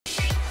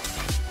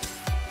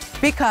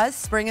Because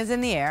spring is in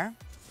the air,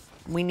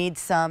 we need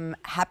some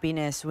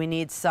happiness, we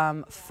need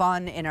some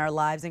fun in our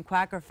lives, and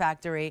Quacker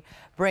Factory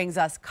brings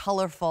us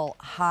colorful,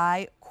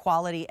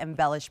 high-quality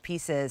embellished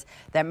pieces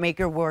that make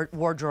your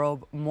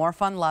wardrobe more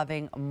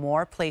fun-loving,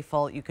 more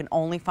playful. You can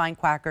only find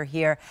Quacker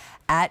here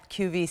at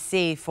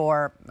QVC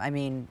for, I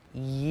mean,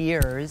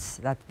 years.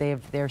 That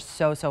they're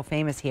so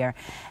famous here.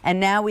 And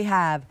now we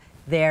have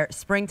their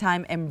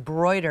springtime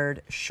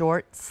embroidered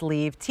short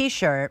sleeve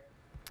t-shirt,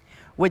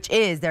 which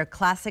is their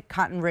classic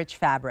cotton-rich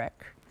fabric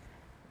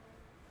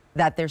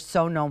that they're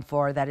so known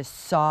for, that is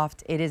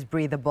soft, it is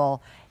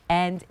breathable,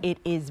 and it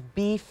is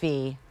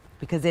beefy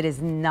because it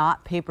is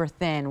not paper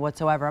thin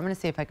whatsoever. I'm gonna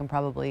see if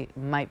I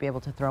might be able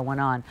to throw one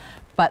on.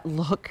 But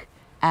look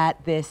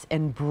at this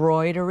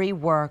embroidery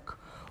work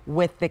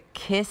with the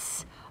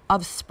kiss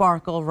of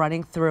sparkle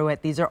running through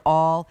it. These are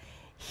all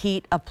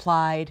heat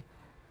applied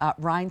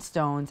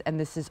rhinestones, and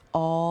this is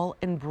all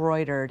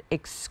embroidered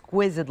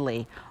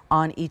exquisitely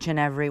on each and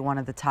every one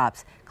of the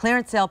tops.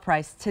 Clearance sale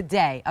price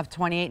today of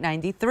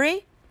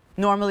 $28.93.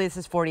 Normally this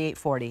is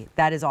 $48.40.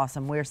 That is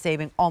awesome. We're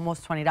saving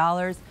almost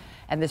 $20,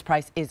 and this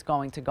price is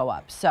going to go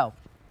up. So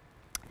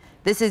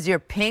this is your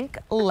pink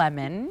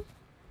lemon.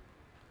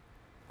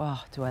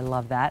 Oh, do I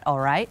love that? All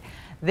right.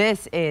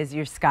 This is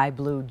your sky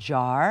blue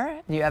jar.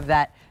 You have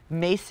that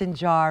mason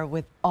jar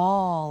with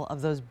all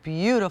of those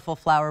beautiful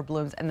flower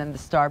blooms, and then the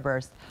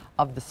starburst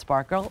of the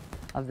sparkle,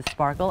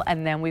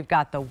 and then we've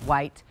got the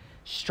white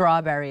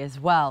strawberry as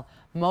well.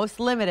 Most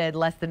limited,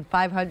 less than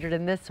 500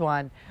 in this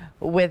one,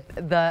 with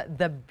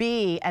the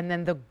bee and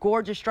then the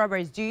gorgeous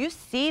strawberries. Do you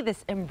see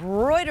this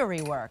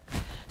embroidery work?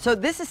 So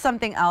this is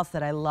something else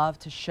that I love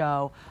to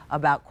show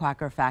about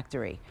Quacker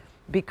Factory,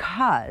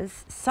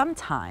 because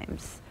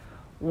sometimes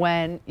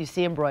when you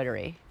see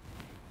embroidery,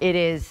 it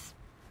is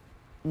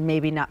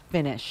maybe not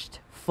finished,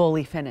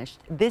 fully finished.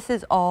 This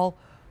is all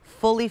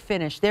fully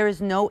finished. There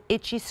is no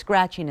itchy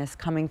scratchiness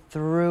coming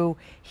through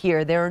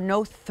here. There are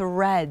no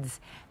threads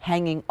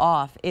hanging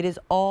off. It is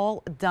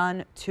all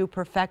done to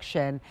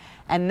perfection.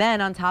 And then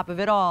on top of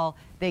it all,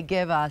 they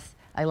give us,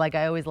 like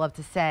I always love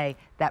to say,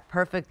 that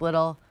perfect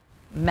little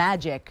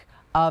magic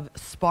of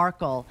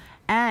sparkle.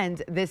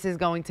 And this is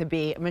going to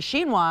be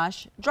machine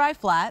wash, dry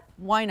flat,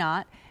 why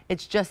not?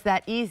 It's just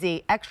that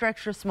easy,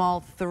 extra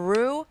small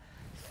through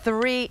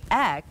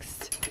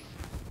 3X.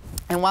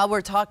 And while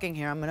we're talking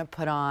here, I'm going to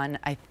put on,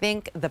 I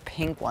think, the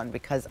pink one,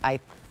 because I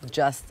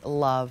just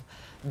love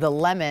the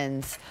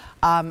lemons.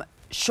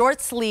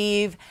 Short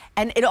sleeve,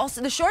 and it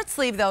also, the short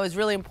sleeve though is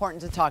really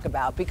important to talk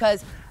about,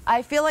 because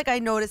I feel like I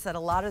noticed that a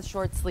lot of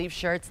short sleeve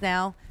shirts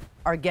now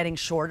are getting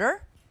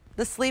shorter,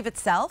 the sleeve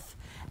itself,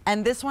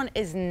 and this one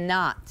is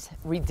not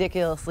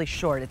ridiculously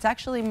short. It's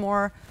actually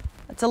more,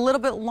 it's a little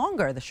bit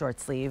longer, the short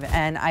sleeve,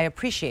 and I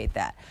appreciate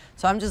that.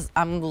 So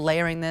I'm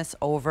layering this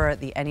over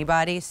the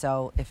anybody,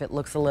 so if it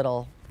looks a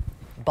little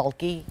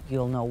bulky,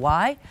 you'll know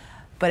why,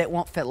 but it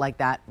won't fit like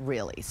that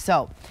really.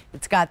 So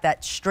it's got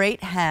that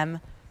straight hem,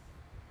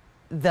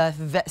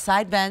 the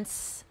side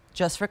vents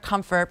just for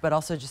comfort, but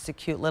also just a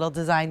cute little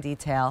design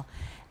detail,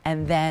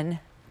 and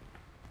then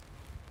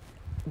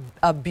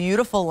a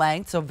beautiful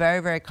length, so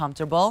very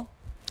comfortable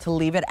to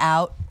leave it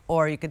out,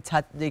 or you could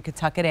tuck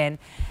it in.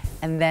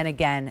 And then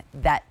again,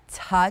 that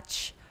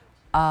touch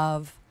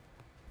of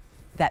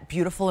that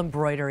beautiful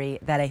embroidery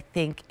that I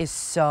think is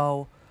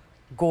so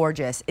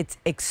gorgeous. It's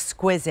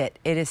exquisite.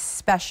 It is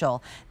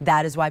special.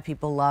 That is why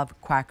people love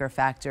Quacker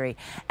Factory.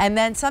 And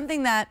then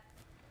something that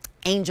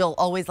Angel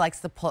always likes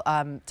to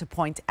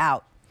point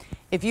out,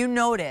 if you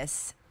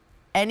notice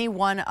any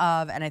one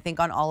of, and I think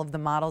on all of the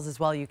models as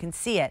well, you can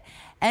see it,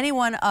 any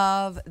one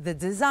of the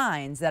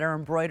designs that are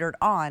embroidered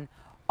on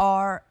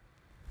are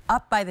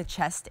up by the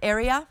chest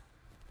area.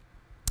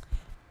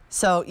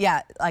 So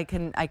yeah, I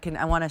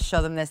want to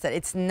show them this, that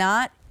it's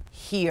not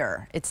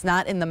here. It's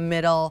not in the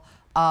middle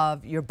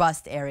of your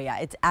bust area.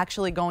 It's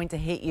actually going to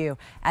hit you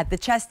at the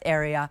chest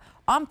area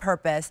on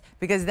purpose,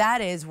 because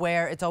that is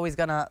where it's always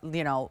gonna,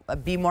 you know,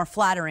 be more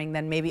flattering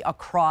than maybe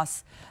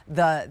across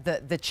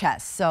the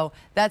chest. So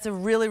that's a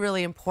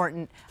really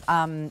important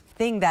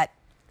thing that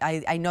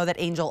I know that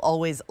Angel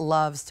always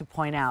loves to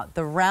point out.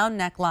 The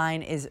round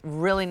neckline is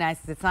really nice.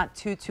 It's not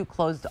too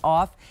closed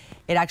off.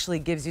 It actually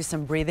gives you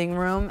some breathing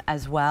room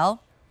as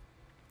well.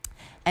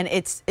 And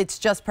it's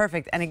just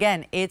perfect. And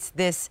again, it's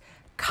this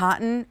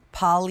cotton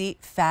poly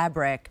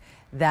fabric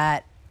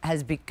that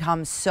has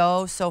become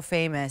so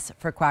famous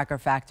for Quacker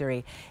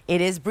Factory. It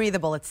is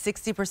breathable. It's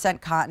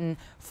 60% cotton,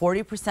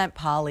 40%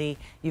 poly.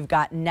 You've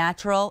got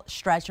natural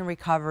stretch and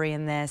recovery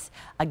in this.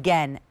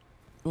 Again,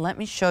 let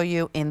me show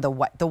you in the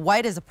white. The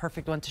white is a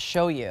perfect one to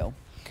show you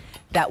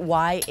that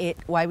why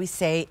we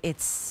say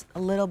it's a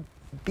little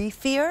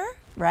beefier,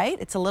 right?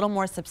 It's a little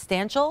more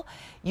substantial.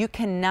 You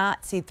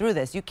cannot see through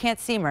this. You can't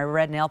see my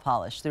red nail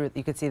polish through.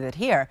 You can see that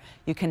here.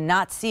 You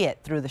cannot see it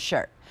through the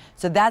shirt.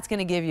 So that's going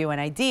to give you an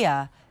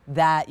idea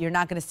that you're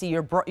not going to see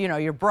your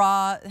your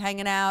bra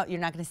hanging out. You're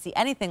not going to see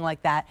anything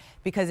like that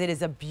because it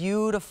is a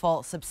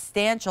beautiful,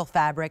 substantial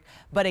fabric,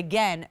 but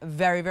again,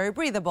 very, very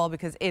breathable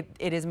because it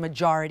is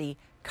majority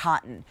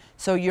cotton.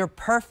 So you're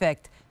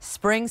perfect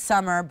spring,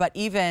 summer, but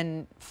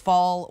even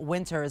fall,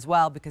 winter as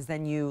well, because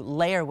then you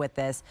layer with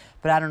this.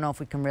 But I don't know if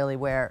we can really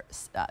wear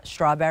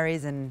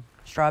strawberries in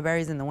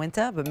the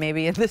winter, but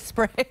maybe in the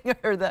spring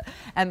or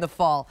the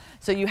fall.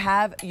 So you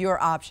have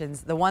your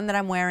options. The one that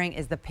I'm wearing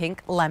is the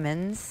pink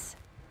lemons.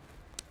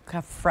 Look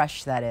how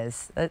fresh that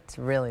is. That's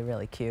really,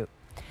 really cute.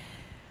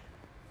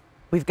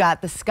 We've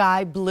got the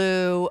sky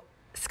blue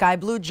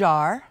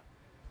jar,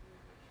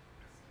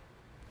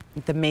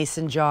 the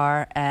mason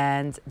jar,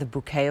 and the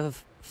bouquet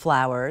of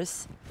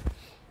flowers.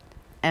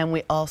 And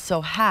we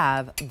also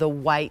have the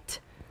white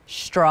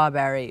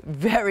strawberry,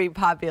 very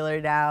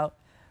popular now.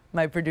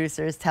 My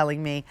producer is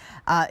telling me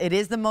it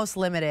is the most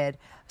limited.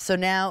 So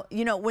now,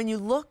 you know, when you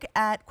look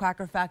at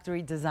Quacker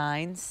Factory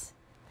designs,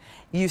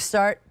 you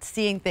start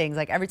seeing things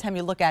like every time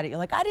you look at it, you're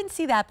like, I didn't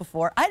see that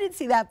before. I didn't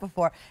see that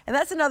before. And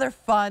that's another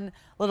fun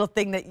little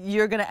thing that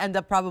you're going to end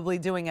up probably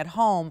doing at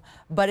home.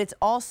 But it's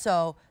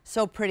also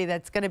so pretty that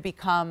it's going to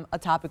become a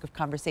topic of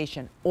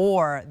conversation,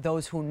 or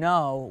those who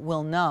know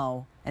will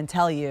know and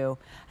tell you.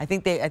 I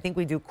think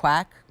we do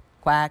quack,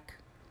 quack,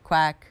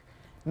 quack.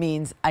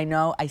 Means I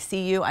know, I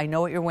see you, I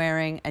know what you're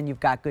wearing, and you've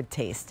got good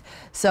taste.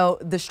 So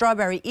the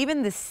strawberry,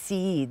 even the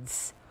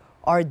seeds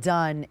are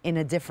done in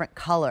a different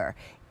color.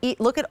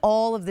 Look at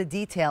all of the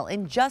detail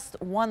in just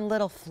one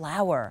little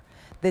flower.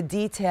 The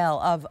detail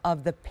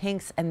of the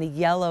pinks and the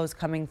yellows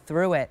coming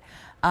through it.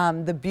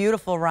 The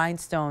beautiful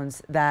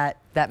rhinestones that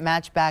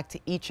match back to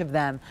each of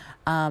them.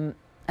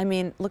 I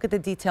mean, look at the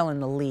detail in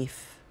the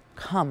leaf.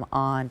 Come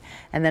on.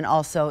 And then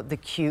also the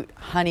cute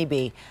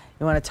honeybee.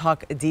 You want to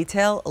talk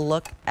detail?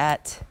 Look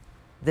at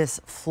this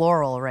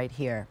floral right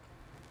here.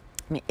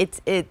 I mean,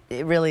 it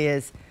really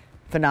is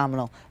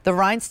phenomenal. The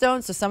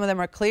rhinestones, so some of them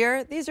are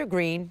clear. These are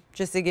green,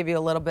 just to give you a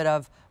little bit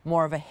of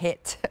more of a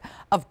hit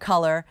of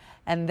color.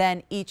 And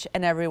then each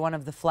and every one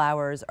of the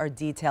flowers are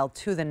detailed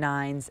to the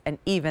nines, and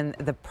even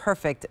the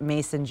perfect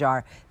mason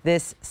jar.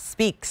 This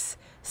speaks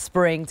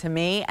spring to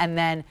me, and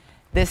then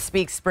this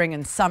speaks spring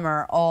and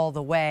summer all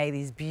the way.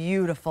 These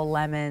beautiful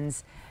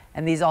lemons.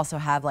 And these also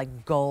have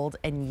like gold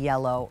and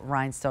yellow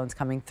rhinestones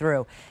coming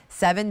through.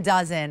 7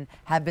 dozen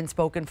have been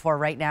spoken for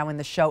right now in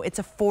the show. It's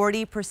a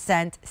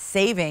 40%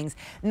 savings.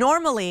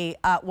 Normally,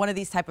 one of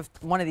these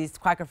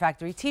Quacker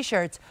Factory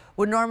t-shirts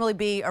would normally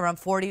be around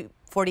 $48,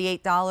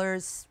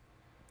 $48,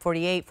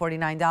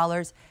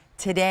 $49.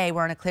 Today,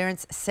 we're on a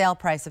clearance sale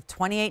price of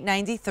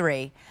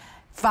 $28.93.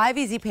 5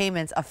 easy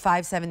payments of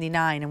 $5.79,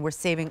 and we're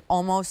saving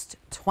almost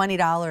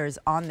 $20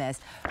 on this.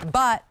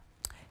 But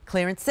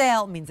clearance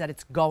sale means that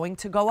it's going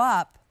to go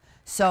up.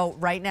 So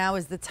right now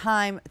is the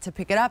time to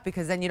pick it up,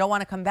 because then you don't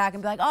want to come back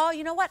and be like, oh,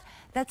 you know what?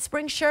 That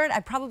spring shirt, I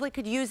probably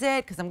could use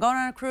it because I'm going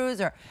on a cruise,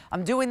 or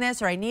I'm doing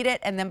this, or I need it.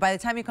 And then by the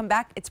time you come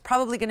back, it's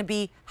probably going to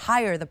be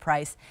higher, the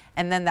price.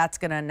 And then that's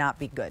going to not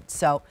be good.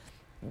 So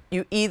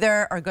you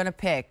either are going to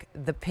pick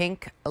the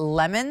pink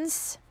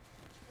lemons,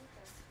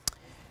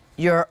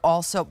 you're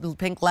also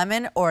pink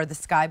lemon, or the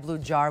sky blue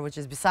jar, which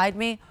is beside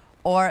me,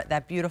 or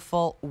that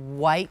beautiful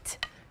white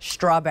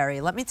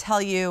strawberry. Let me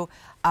tell you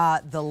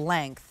the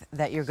length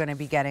that you're going to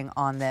be getting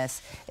on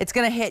this. It's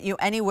going to hit you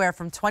anywhere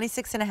from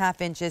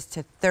 26.5 inches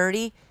to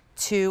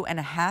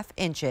 32.5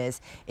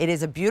 inches. It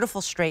is a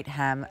beautiful straight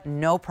hem,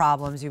 no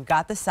problems. You've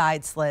got the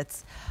side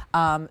slits,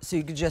 so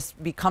you can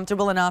just be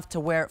comfortable enough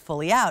to wear it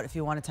fully out. If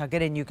you want to tuck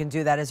it in, you can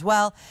do that as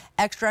well.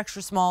 Extra,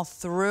 extra small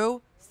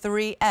through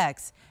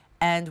 3X,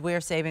 and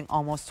we're saving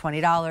almost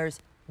 $20.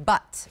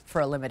 But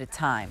for a limited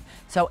time.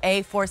 So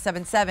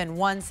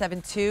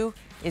A477172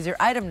 is your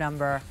item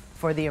number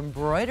for the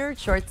embroidered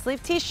short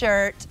sleeve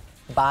t-shirt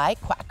by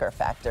Quacker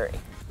Factory.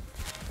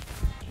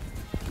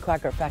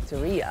 Quacker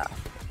Factory.